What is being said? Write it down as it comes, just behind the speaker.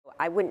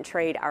I wouldn't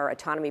trade our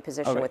autonomy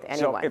position with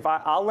anyone. So if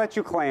I'll let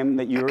you claim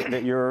that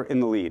you're in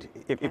the lead,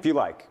 if you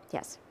like.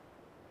 Yes,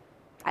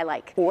 I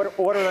like.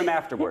 Order them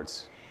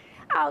afterwards.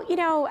 Oh, you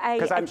know,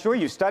 because I'm sure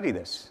you study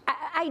this.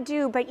 I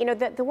do, but you know,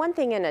 the one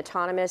thing in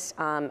autonomous,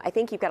 I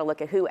think you've got to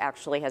look at who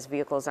actually has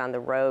vehicles on the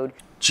road.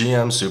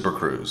 GM Super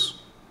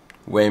Cruise,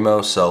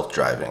 Waymo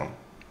self-driving,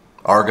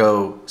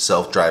 Argo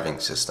self-driving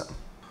system.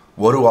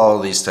 What do all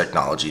of these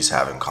technologies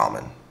have in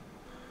common?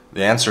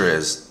 The answer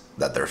is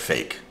that they're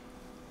fake.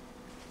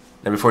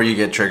 Now before you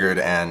get triggered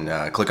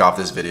and click off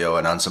this video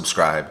and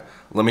unsubscribe,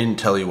 let me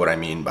tell you what I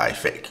mean by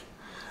fake.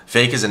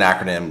 FAKE is an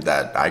acronym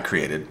that I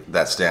created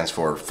that stands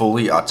for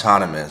fully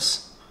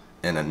autonomous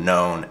in a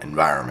known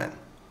environment.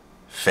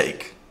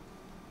 FAKE.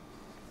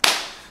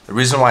 The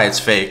reason why it's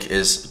fake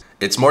is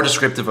it's more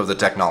descriptive of the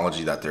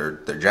technology that they're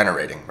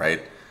generating,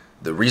 right?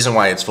 The reason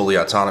why it's fully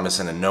autonomous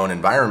in a known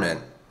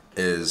environment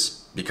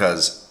is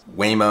because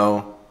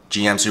Waymo,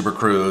 GM Super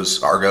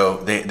Cruise,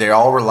 Argo, they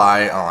all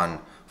rely on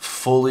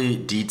fully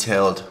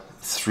detailed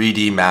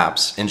 3D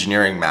maps,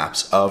 engineering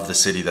maps of the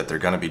city that they're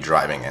going to be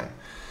driving in.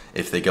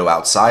 If they go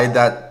outside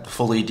that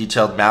fully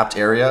detailed mapped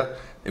area,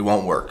 it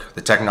won't work.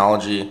 The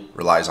technology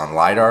relies on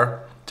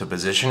LiDAR to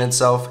position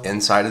itself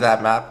inside of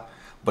that map,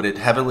 but it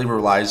heavily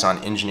relies on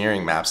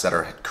engineering maps that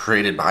are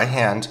created by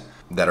hand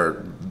that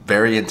are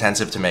very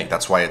intensive to make.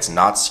 That's why it's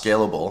not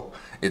scalable.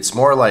 It's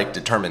more like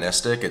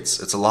deterministic.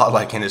 It's a lot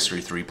like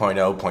Industry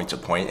 3.0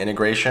 point-to-point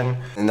integration,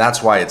 and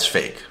that's why it's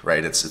fake,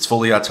 right? It's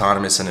fully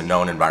autonomous in a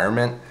known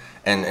environment,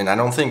 and I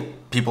don't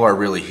think people are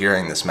really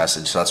hearing this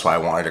message, so that's why I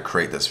wanted to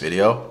create this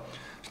video.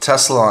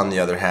 Tesla, on the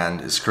other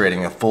hand, is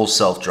creating a full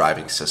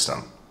self-driving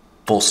system.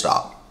 Full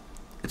stop.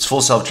 It's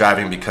full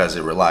self-driving because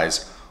it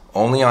relies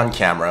only on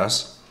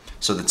cameras,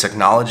 so the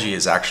technology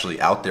is actually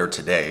out there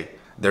today.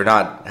 They're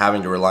not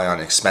having to rely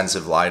on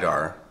expensive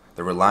LiDAR.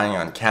 They're relying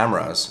on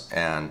cameras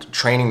and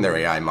training their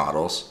AI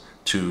models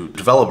to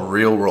develop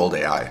real-world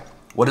AI.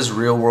 What is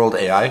real-world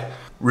AI?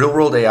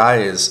 Real-world AI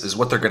is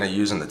what they're going to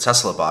use in the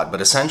Tesla bot, but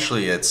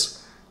essentially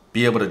it's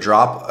be able to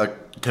drop a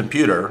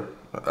computer,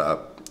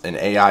 an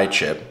AI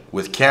chip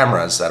with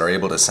cameras that are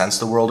able to sense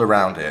the world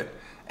around it,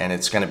 and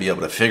it's going to be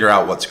able to figure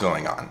out what's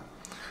going on.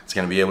 It's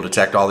going to be able to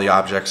detect all the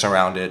objects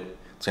around it.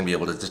 It's going to be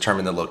able to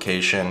determine the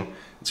location.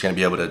 It's going to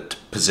be able to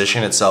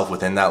position itself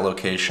within that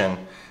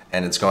location,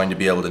 and it's going to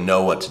be able to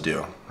know what to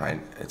do, right?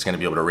 It's going to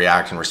be able to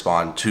react and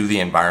respond to the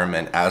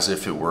environment as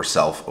if it were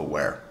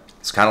self-aware.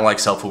 It's kind of like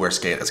self-aware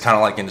skate. It's kind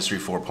of like Industry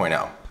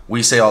 4.0.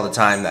 We say all the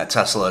time that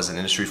Tesla is an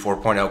Industry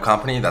 4.0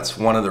 company. That's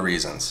one of the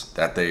reasons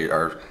that they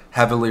are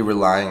heavily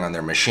relying on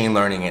their machine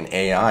learning and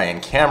AI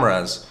and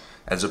cameras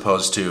as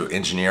opposed to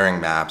engineering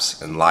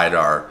maps and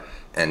LiDAR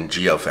and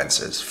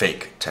geofences,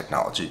 fake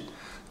technology.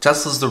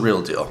 Tesla's the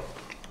real deal.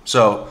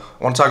 So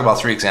I want to talk about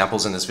 3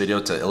 examples in this video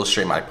to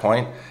illustrate my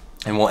point,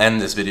 and we'll end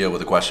this video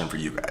with a question for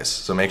you guys.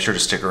 So make sure to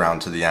stick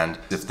around to the end.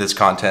 If this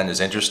content is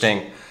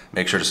interesting,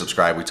 make sure to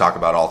subscribe. We talk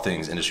about all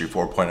things Industry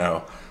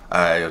 4.0,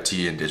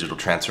 IIoT, and digital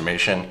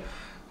transformation.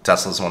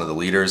 Tesla's one of the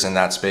leaders in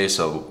that space,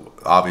 so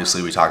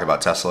obviously we talk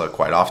about Tesla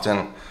quite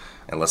often,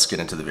 and let's get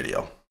into the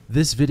video.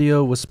 This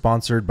video was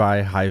sponsored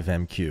by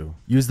HiveMQ.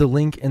 Use the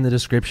link in the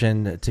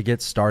description to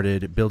get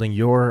started building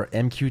your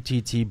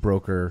MQTT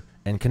broker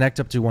and connect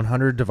up to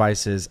 100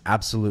 devices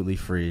absolutely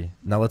free.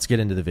 Now let's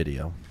get into the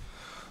video.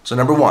 So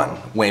number 1,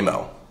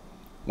 Waymo.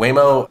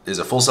 Waymo is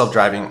a full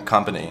self-driving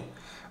company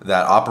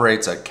that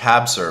operates a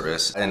cab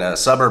service in a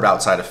suburb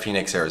outside of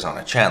Phoenix,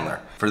 Arizona,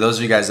 Chandler. For those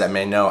of you guys that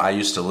may know, I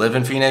used to live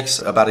in Phoenix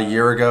about a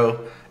year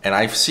ago, and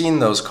I've seen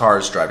those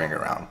cars driving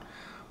around.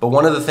 But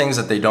one of the things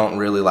that they don't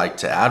really like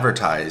to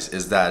advertise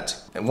is that,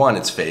 1,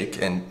 it's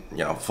fake and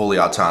fully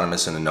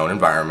autonomous in a known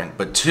environment,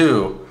 but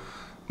 2,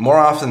 more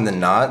often than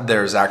not,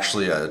 there's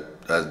actually a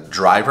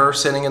driver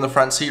sitting in the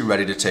front seat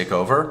ready to take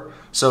over.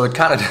 So it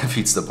kind of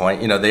defeats the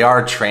point. They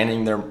are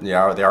training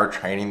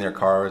their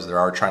cars. They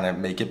are trying to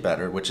make it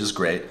better, which is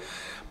great.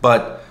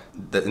 But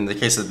in the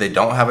case that they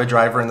don't have a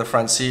driver in the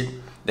front seat,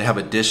 they have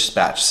a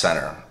dispatch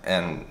center,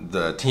 and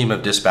the team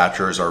of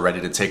dispatchers are ready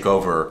to take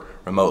over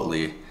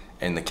remotely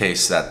in the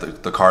case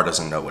that the car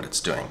doesn't know what it's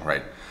doing,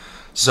 right?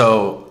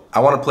 So I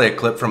want to play a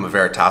clip from a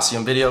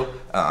Veratasim video.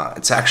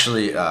 It's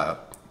actually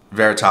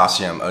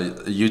Veratasim,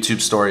 a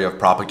YouTube story of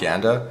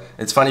propaganda.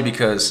 It's funny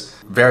because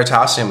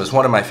Veratasim is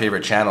one of my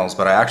favorite channels,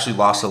 but I actually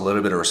lost a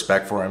little bit of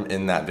respect for him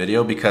in that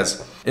video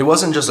because it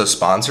wasn't just a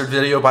sponsored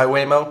video by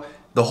Waymo.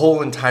 The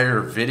whole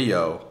entire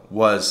video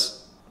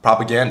was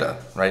propaganda,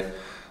 right?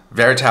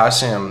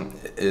 Veratasim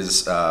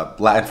is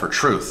Latin for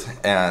truth,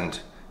 and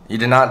he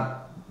did not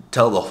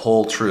tell the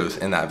whole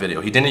truth in that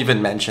video. He didn't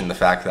even mention the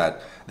fact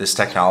that this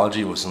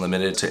technology was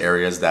limited to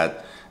areas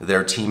that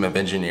their team of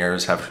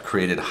engineers have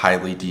created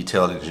highly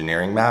detailed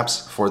engineering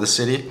maps for the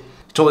city. He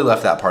totally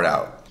left that part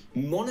out.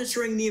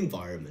 Monitoring the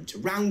environment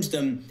around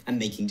them and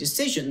making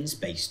decisions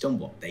based on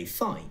what they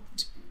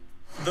find.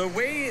 The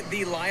way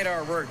the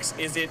LiDAR works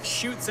is it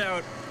shoots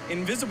out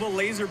invisible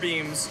laser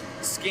beams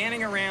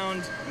scanning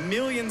around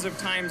millions of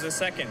times a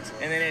second,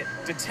 and then it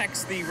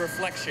detects the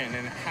reflection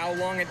and how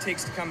long it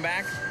takes to come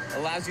back.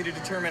 allows you to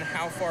determine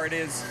how far it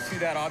is to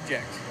that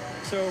object.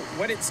 So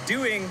what it's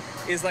doing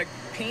is like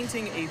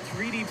painting a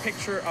 3D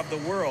picture of the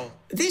world.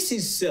 This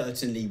is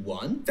certainly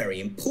one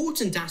very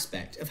important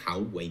aspect of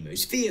how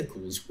Waymo's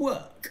vehicles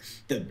work.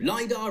 The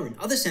LiDAR and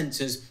other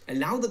sensors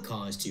allow the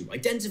cars to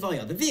identify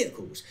other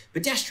vehicles,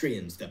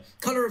 pedestrians, the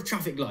colour of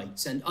traffic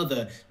lights, and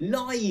other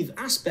live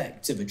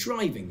aspects of a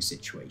driving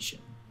situation.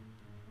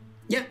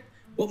 Yet,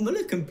 what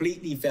Muller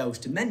completely fails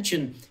to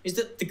mention is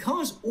that the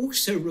cars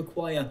also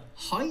require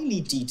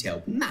highly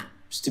detailed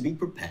maps to be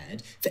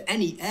prepared for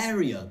any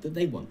area that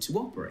they want to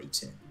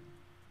operate in.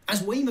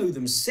 As Waymo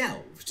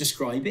themselves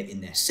describe it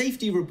in their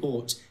safety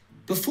report,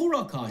 before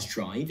our cars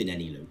drive in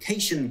any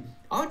location,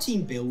 our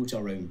team builds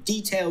our own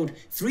detailed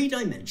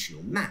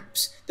three-dimensional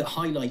maps that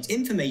highlight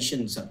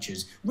information such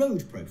as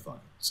road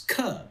profiles,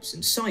 curbs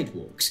and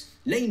sidewalks,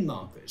 lane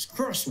markers,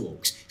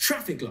 crosswalks,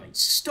 traffic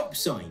lights, stop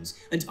signs,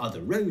 and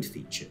other road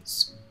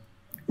features.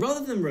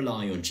 Rather than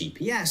rely on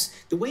GPS,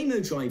 the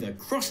Waymo driver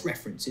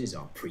cross-references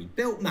our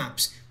pre-built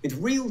maps with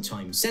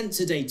real-time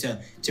sensor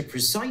data to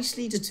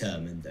precisely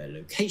determine their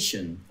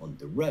location on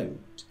the road.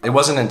 It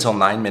wasn't until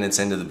 9 minutes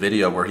into the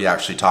video where he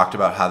actually talked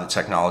about how the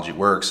technology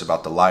works,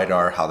 about the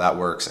LiDAR, how that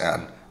works,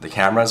 and the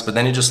cameras, but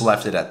then he just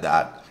left it at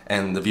that.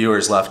 And the viewer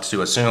is left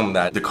to assume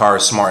that the car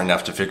is smart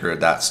enough to figure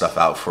that stuff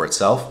out for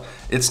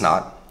itself. It's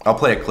not. I'll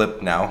play a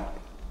clip now,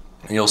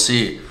 and you'll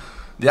see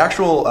the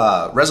actual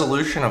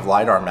resolution of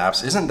LiDAR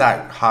maps isn't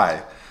that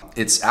high.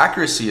 Its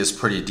accuracy is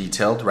pretty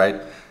detailed, right?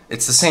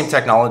 It's the same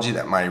technology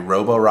that my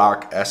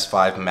Roborock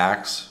S5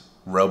 Max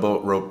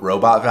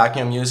robot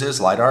vacuum uses,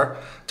 LiDAR,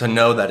 to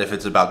know that if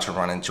it's about to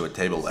run into a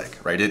table leg,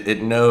 right?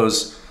 It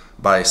knows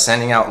by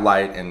sending out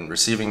light and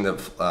receiving the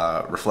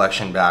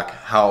reflection back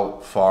how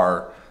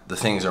far the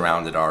things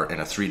around it are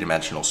in a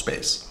three-dimensional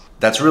space.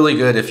 That's really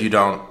good if you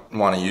don't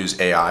want to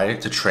use AI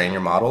to train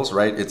your models,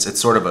 right? It's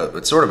sort of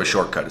a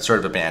shortcut. It's sort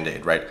of a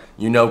band-aid, right?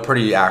 You know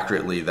pretty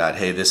accurately that,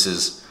 hey,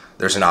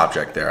 there's an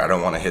object there. I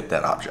don't want to hit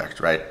that object,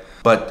 right?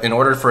 But in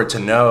order for it to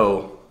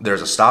know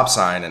there's a stop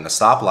sign and a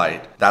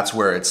stoplight, that's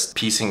where it's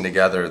piecing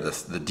together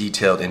the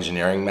detailed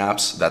engineering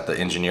maps that the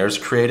engineers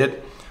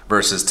created.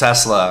 Versus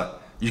Tesla,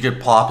 you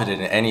could plop it in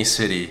any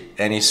city,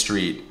 any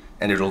street,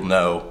 and it'll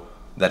know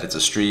that it's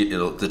a street.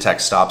 It'll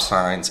detect stop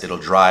signs. It'll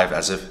drive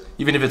as if,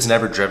 even if it's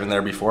never driven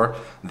there before.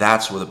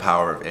 That's where the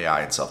power of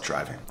AI and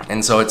self-driving.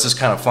 And so it's just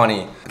kind of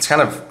funny. It's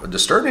kind of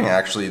disturbing,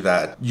 actually,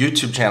 that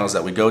YouTube channels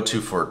that we go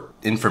to for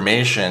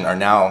information are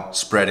now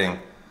spreading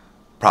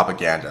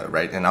propaganda,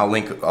 right? And I'll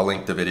link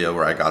the video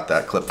where I got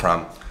that clip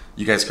from.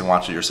 You guys can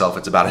watch it yourself.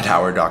 It's about an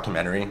hour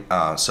documentary.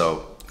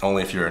 So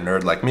only if you're a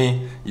nerd like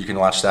me, you can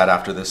watch that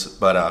after this.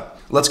 But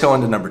let's go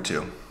into number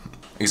 2.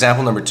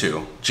 Example number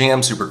 2,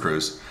 GM Super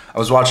Cruise. I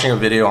was watching a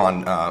video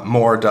on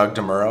Doug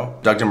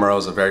DeMuro. Doug DeMuro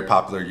is a very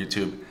popular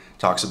YouTube,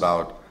 talks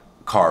about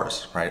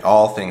cars, right?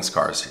 All things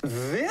cars.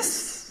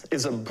 This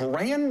is a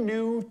brand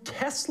new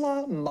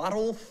Tesla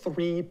Model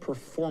 3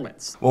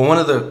 Performance. Well, one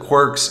of the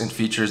quirks and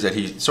features that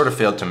he sort of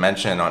failed to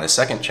mention on his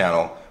second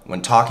channel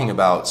when talking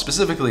about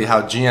specifically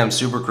how GM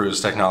Super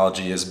Cruise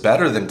technology is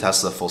better than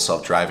Tesla full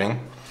self-driving,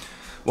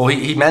 well,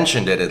 he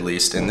mentioned it at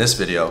least in this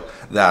video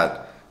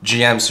that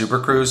GM Super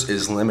Cruise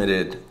is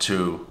limited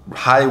to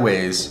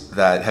highways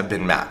that have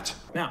been mapped.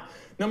 Now,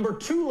 number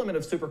 2 limit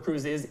of Super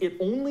Cruise is it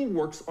only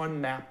works on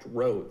mapped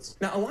roads.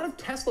 Now, a lot of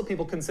Tesla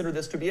people consider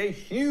this to be a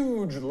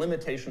huge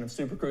limitation of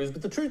Super Cruise,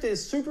 but the truth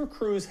is Super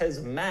Cruise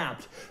has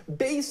mapped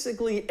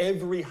basically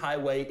every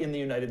highway in the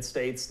United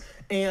States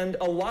and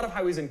a lot of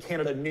highways in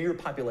Canada near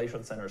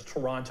population centers,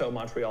 Toronto,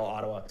 Montreal,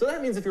 Ottawa. So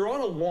that means if you're on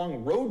a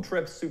long road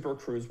trip, Super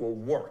Cruise will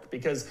work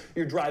because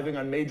you're driving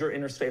on major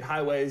interstate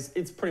highways.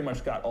 It's pretty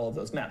much got all of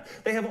those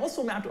mapped. They have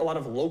also mapped a lot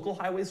of local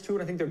highways too,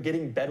 and I think they're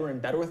getting better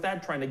and better with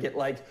that, trying to get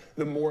like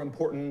the more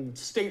important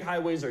state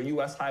highways or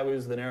US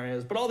highways than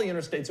areas, but all the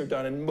interstates are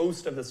done and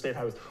most of the state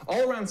highways.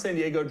 All around San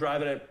Diego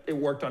driving it, it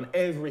worked on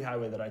every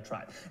highway that I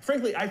tried.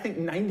 Frankly, I think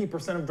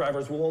 90% of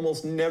drivers will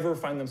almost never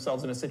find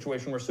themselves in a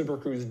situation where Super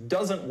Cruise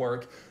doesn't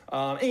work.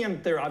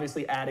 And they're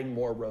obviously adding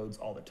more roads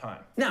all the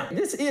time. Now,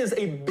 this is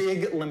a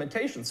big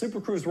limitation.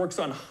 Super Cruise works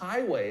on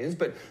highways,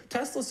 but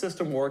Tesla's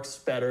system works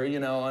better, you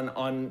know,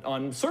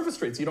 on surface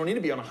streets. You don't need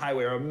to be on a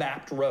highway or a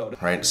mapped road.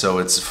 Right, so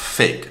it's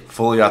fake,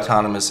 fully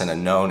autonomous in a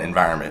known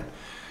environment.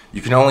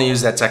 You can only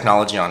use that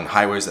technology on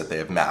highways that they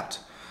have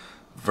mapped.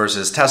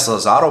 Versus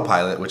Tesla's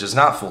autopilot, which is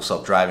not full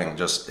self-driving,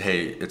 just,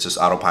 hey, it's just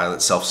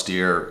autopilot,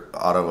 self-steer,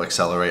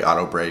 auto-accelerate,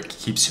 auto-brake,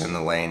 keeps you in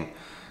the lane.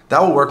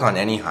 That will work on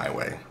any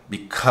highway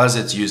because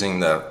it's using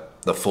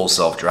the full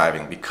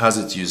self-driving, because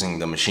it's using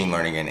the machine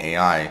learning and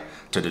AI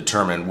to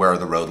determine where are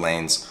the road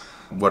lanes,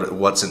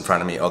 what's in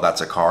front of me, oh,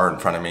 that's a car in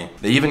front of me.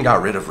 They even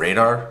got rid of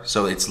radar,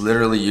 so it's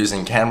literally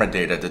using camera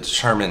data to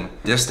determine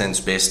distance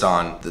based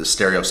on the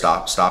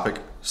stereoscopic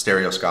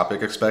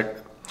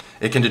aspect.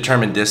 It can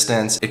determine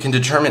distance, it can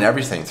determine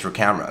everything through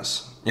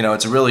cameras. You know,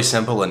 it's a really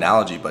simple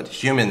analogy, but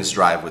humans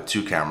drive with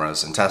 2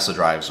 cameras and Tesla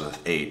drives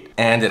with 8.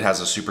 And it has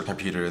a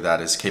supercomputer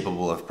that is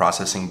capable of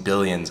processing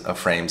billions of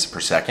frames per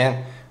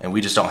second, and we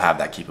just don't have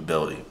that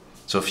capability.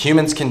 So if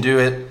humans can do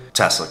it,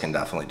 Tesla can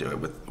definitely do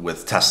it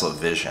with Tesla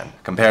Vision.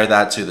 Compare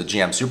that to the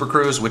GM Super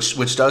Cruise,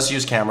 which does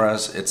use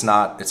cameras. It's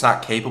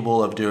not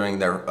capable of doing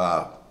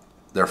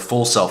their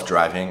full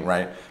self-driving,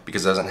 right?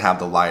 Because it doesn't have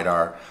the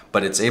LiDAR,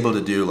 but it's able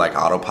to do like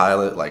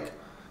autopilot, like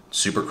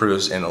Super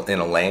Cruise in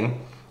a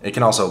lane. It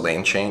can also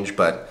lane change,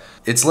 but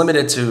it's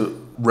limited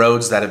to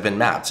roads that have been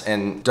mapped.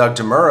 And Doug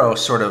DeMuro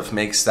sort of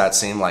makes that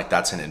seem like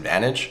that's an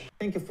advantage.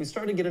 I think if we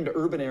start to get into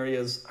urban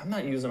areas, I'm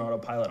not using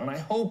autopilot, and I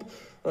hope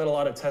that a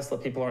lot of Tesla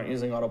people aren't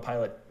using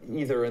autopilot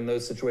either in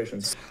those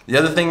situations. The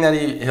other thing that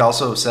he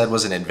also said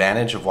was an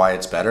advantage of why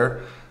it's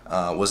better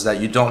was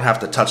that you don't have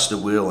to touch the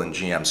wheel in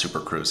GM Super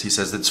Cruise. He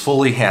says it's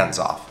fully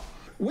hands-off.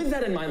 With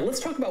that in mind, let's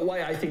talk about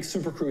why I think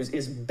Super Cruise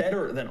is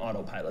better than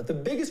autopilot. The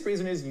biggest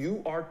reason is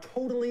you are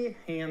totally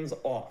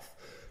hands-off.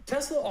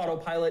 Tesla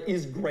Autopilot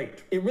is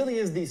great. It really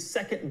is the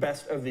second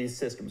best of these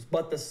systems.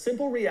 But the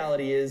simple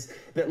reality is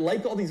that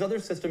like all these other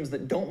systems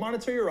that don't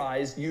monitor your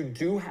eyes, you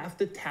do have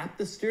to tap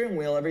the steering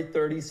wheel every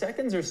 30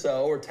 seconds or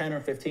so, or 10 or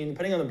 15,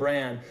 depending on the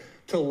brand,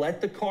 to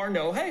let the car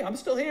know, hey, I'm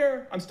still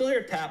here,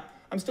 tap.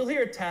 I'm still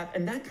here, tap,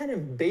 and that kind of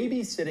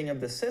babysitting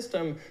of the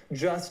system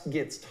just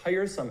gets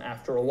tiresome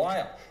after a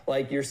while.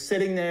 Like you're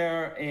sitting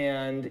there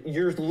and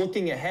you're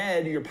looking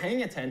ahead, you're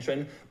paying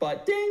attention,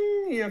 but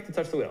ding, you have to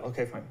touch the wheel.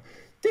 Okay, fine.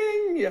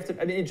 Ding, you have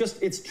to, I mean,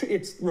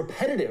 it's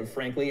repetitive,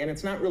 frankly, and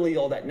it's not really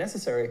all that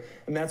necessary,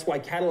 and that's why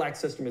Cadillac's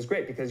system is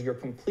great, because you're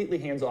completely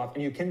hands-off,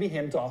 and you can be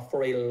hands-off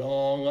for a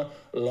long,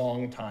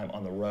 long time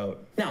on the road.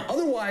 Now,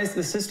 otherwise,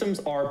 the systems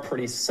are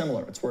pretty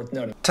similar, it's worth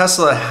noting.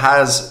 Tesla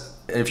has,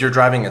 if you're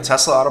driving a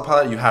Tesla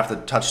Autopilot, you have to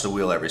touch the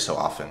wheel every so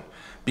often,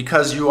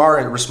 because you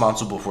are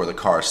responsible for the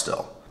car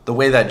still. The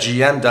way that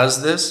GM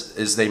does this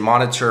is they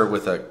monitor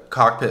with a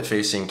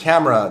cockpit-facing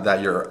camera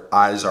that your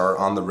eyes are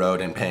on the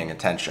road and paying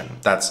attention.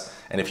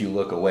 And if you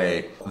look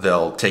away,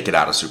 they'll take it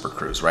out of Super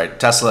Cruise, right?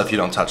 Tesla, if you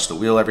don't touch the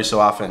wheel every so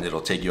often, it'll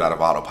take you out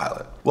of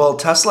autopilot. Well,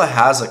 Tesla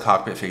has a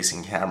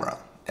cockpit-facing camera.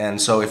 And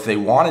so if they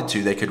wanted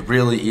to, they could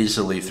really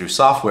easily, through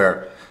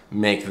software,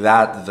 make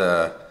that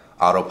the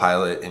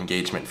autopilot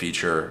engagement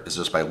feature is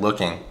just by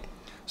looking.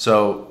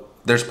 So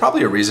there's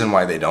probably a reason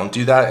why they don't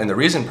do that. And the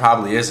reason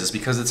probably is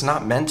because it's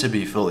not meant to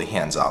be fully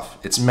hands-off.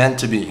 It's meant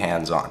to be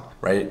hands-on,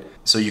 right?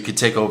 So you could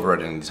take over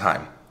at any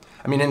time.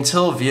 I mean,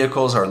 until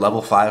vehicles are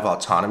level 5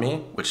 autonomy,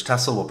 which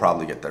Tesla will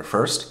probably get there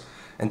first,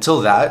 until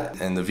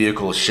that, and the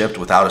vehicle is shipped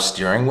without a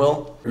steering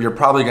wheel, you're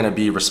probably going to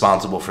be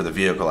responsible for the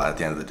vehicle at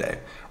the end of the day,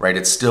 right?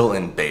 It's still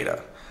in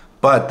beta.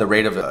 But the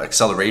rate of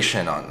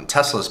acceleration on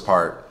Tesla's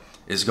part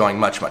is going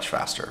much, much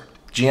faster.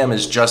 GM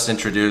has just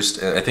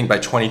introduced, I think by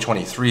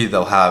 2023,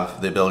 they'll have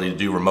the ability to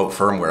do remote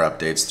firmware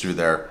updates through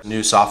their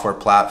new software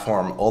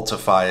platform.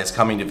 Ultifi is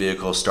coming to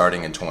vehicles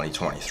starting in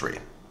 2023.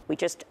 We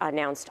just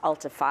announced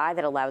Ultifi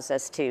that allows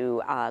us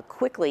to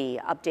quickly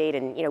update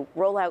and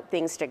roll out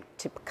things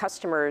to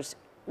customers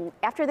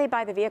after they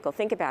buy the vehicle.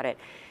 Think about it.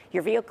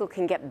 Your vehicle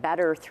can get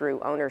better through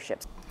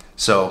ownership.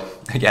 So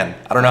again,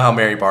 I don't know how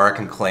Mary Barra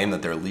can claim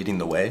that they're leading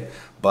the way,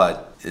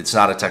 but it's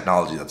not a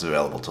technology that's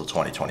available till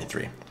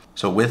 2023.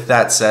 So with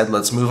that said,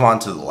 let's move on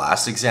to the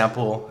last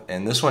example,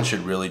 and this one should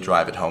really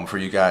drive it home for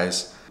you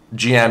guys.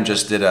 GM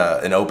just did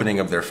an opening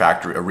of their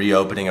factory, a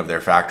reopening of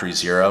their Factory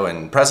Zero,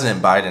 and President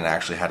Biden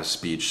actually had a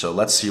speech. So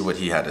let's see what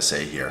he had to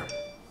say here.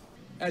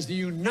 As the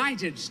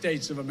United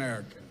States of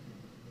America,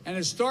 and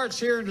it starts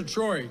here in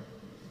Detroit.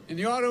 In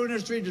the auto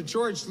industry,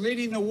 Detroit's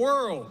leading the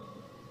world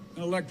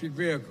in electric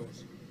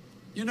vehicles.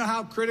 You know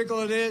how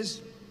critical it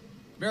is?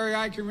 Mary,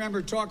 I can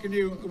remember talking to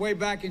you way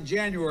back in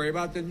January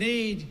about the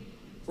need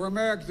for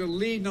America to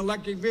lead in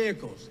electric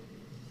vehicles.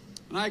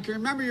 And I can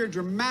remember your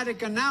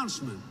dramatic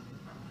announcement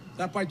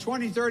that by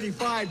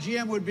 2035,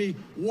 GM would be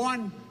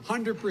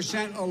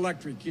 100%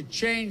 electric. You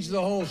changed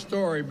the whole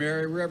story,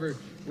 Mary,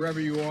 wherever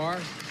you are.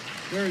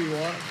 There you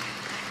are.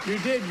 You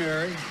did,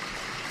 Mary.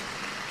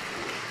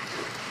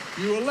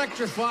 You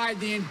electrified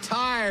the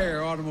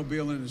entire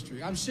automobile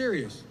industry. I'm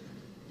serious.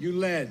 You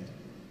led,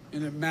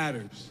 and it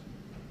matters.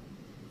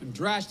 And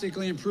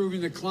drastically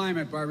improving the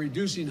climate by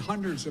reducing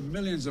hundreds of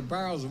millions of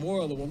barrels of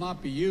oil that will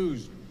not be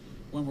used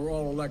when we're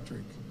all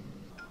electric.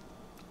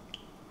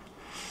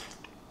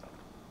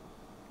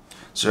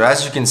 So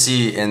as you can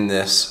see in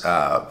this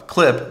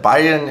clip, Joe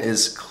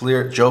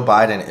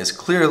Biden is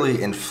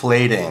clearly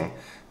inflating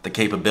the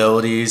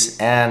capabilities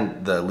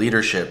and the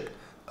leadership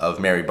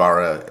of Mary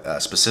Barra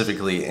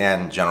specifically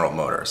and General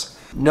Motors.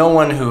 No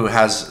one who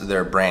has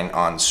their brain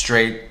on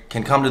straight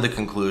can come to the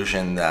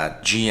conclusion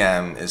that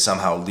GM is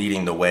somehow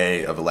leading the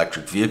way of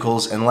electric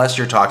vehicles unless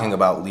you're talking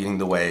about leading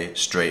the way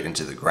straight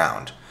into the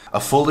ground. A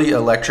fully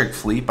electric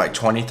fleet by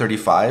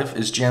 2035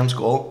 is GM's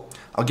goal.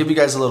 I'll give you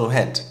guys a little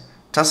hint.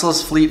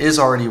 Tesla's fleet is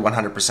already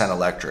 100%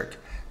 electric,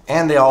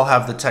 and they all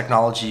have the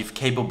technology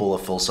capable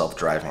of full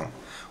self-driving.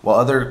 While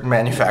other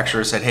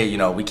manufacturers said, hey,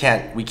 we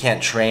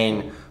can't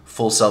train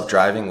full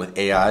self-driving with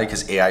AI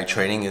because AI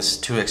training is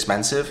too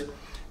expensive,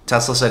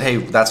 Tesla said, hey,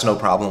 that's no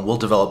problem. We'll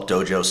develop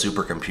Dojo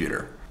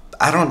supercomputer.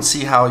 I don't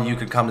see how you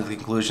could come to the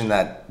conclusion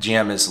that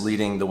GM is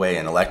leading the way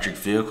in electric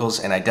vehicles,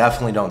 and I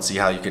definitely don't see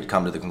how you could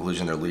come to the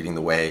conclusion they're leading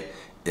the way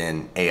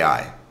in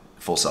AI,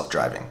 full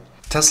self-driving.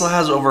 Tesla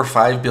has over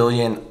 5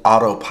 billion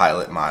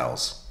autopilot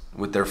miles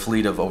with their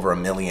fleet of over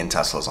 1 million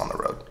Teslas on the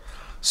road.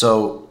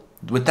 So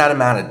with that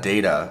amount of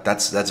data,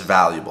 that's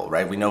valuable,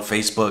 right? We know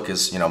Facebook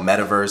is,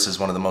 Metaverse is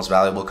one of the most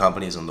valuable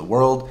companies in the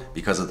world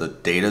because of the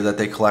data that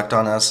they collect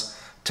on us.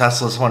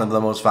 Tesla is one of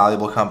the most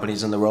valuable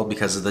companies in the world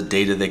because of the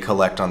data they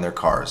collect on their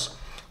cars.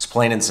 It's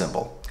plain and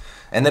simple.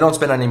 And they don't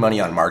spend any money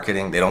on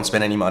marketing. They don't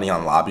spend any money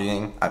on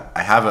lobbying.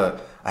 I have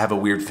a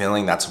weird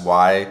feeling that's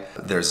why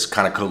there's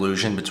kind of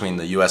collusion between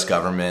the US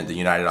government, the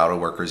United Auto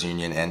Workers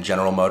Union, and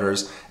General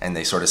Motors, and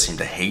they sort of seem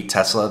to hate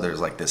Tesla.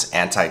 There's like this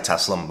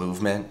anti-Tesla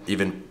movement,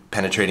 even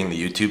penetrating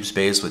the YouTube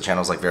space with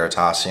channels like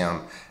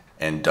Veratasim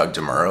and Doug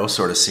DeMuro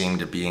sort of seem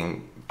to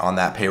being on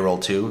that payroll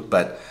too.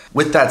 But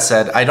with that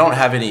said, I don't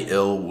have any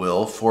ill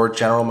will for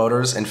General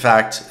Motors. In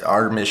fact,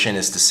 our mission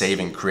is to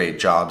save and create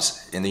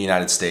jobs in the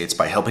United States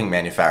by helping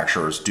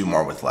manufacturers do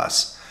more with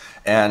less.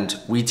 And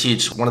we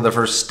teach one of the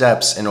first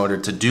steps in order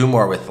to do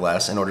more with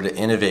less, in order to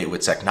innovate with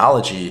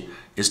technology,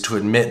 is to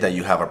admit that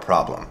you have a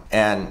problem.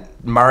 And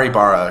Mari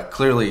Barra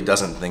clearly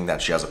doesn't think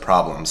that she has a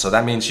problem. So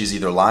that means she's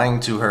either lying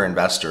to her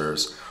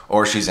investors,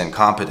 or she's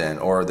incompetent,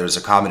 or there's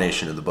a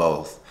combination of the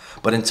both.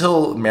 But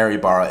until Mari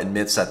Barra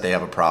admits that they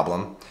have a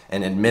problem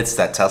and admits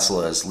that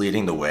Tesla is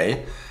leading the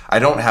way, I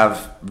don't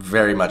have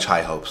very much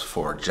high hopes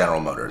for General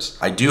Motors.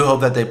 I do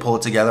hope that they pull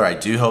it together. I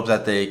do hope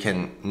that they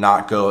can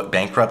not go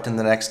bankrupt in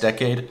the next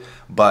decade,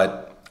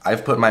 but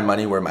I've put my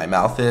money where my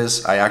mouth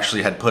is. I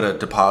actually had put a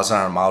deposit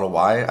on a Model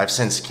Y. I've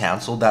since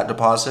canceled that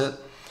deposit,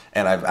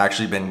 and I've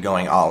actually been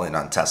going all in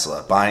on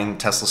Tesla, buying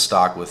Tesla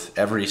stock with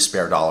every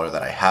spare dollar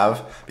that I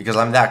have because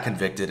I'm that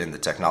convicted in the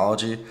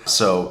technology.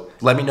 So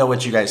let me know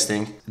what you guys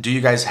think. Do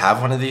you guys have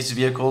one of these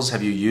vehicles?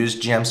 Have you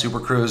used GM Super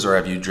Cruise, or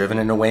have you driven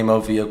in a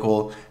Waymo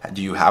vehicle?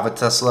 Do you have a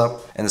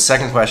Tesla? And the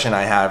second question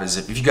I have is,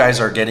 if you guys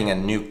are getting a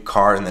new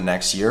car in the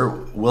next year,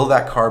 will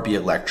that car be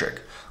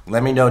electric?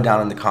 Let me know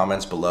down in the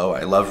comments below.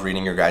 I love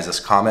reading your guys'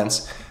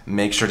 comments.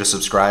 Make sure to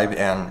subscribe,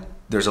 and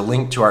there's a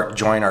link to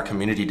join our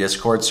community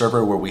Discord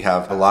server where we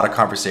have a lot of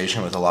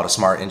conversation with a lot of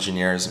smart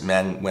engineers,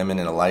 men, women,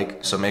 and alike.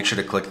 So make sure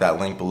to click that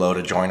link below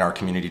to join our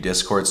community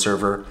Discord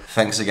server.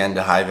 Thanks again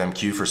to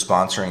HiveMQ for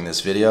sponsoring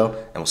this video,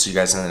 and we'll see you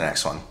guys in the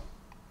next one.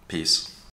 Peace.